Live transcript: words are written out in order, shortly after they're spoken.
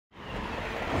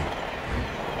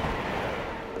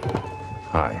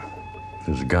Hi.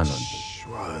 There's a gun on. Shh,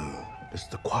 bro. It's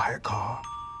the quiet car.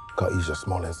 Gotta use your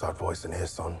small inside voice in here,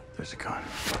 son. There's a gun.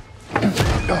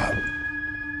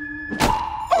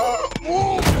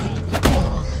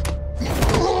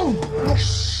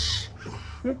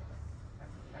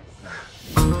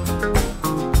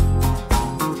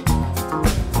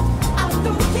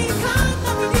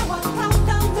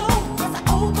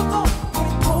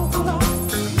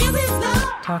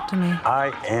 Talk to me.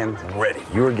 I am ready.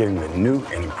 You are getting the new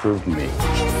and improved me.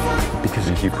 Because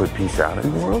if you put peace out in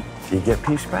the world, you get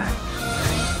peace back.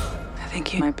 I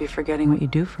think you might be forgetting what you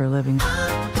do for a living.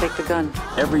 Take the gun.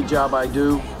 Every job I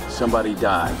do, somebody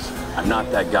dies. I'm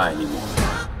not that guy anymore.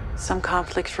 Some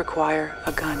conflicts require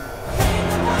a gun.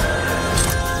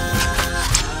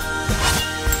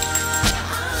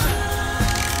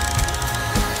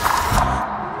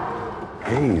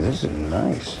 Hey, this is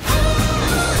nice.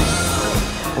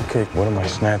 Okay, what am I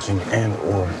snatching and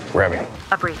or grabbing?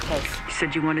 A briefcase. You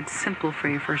said you wanted simple for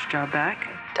your first job back.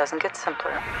 Doesn't get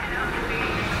simpler.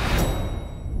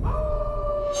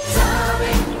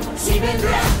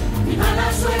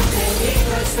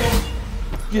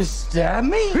 You stabbed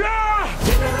me?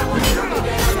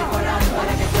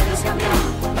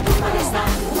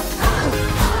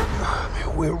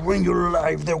 We'll ruin your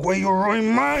life the way you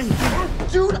ruin mine.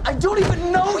 Dude, I don't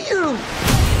even know you!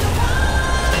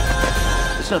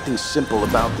 There's nothing simple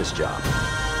about this job.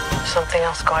 Something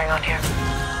else going on here.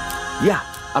 Yeah,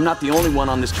 I'm not the only one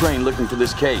on this train looking for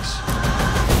this case.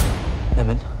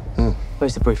 Evan,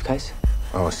 where's the briefcase?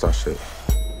 Oh, it's that shit.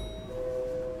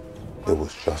 It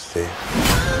was just there.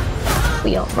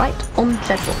 We are right on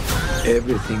schedule.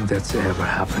 Everything that's ever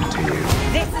happened to you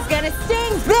This is gonna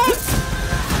sting, bitch!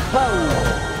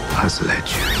 has led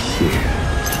you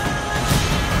here.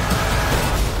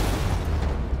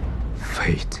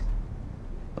 Fate.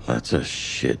 That's a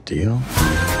shit deal.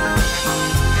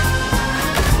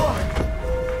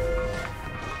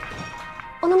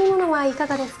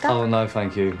 Oh, no,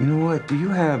 thank you. You know what? Do you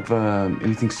have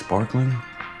anything sparkling?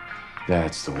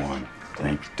 That's the one.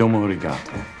 Thank you. Domo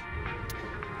arigato.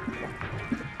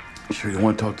 You sure you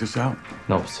want to talk this out?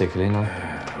 Not particularly, no.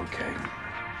 Okay.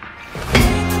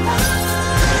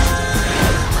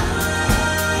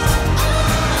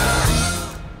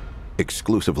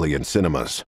 Exclusively in cinemas.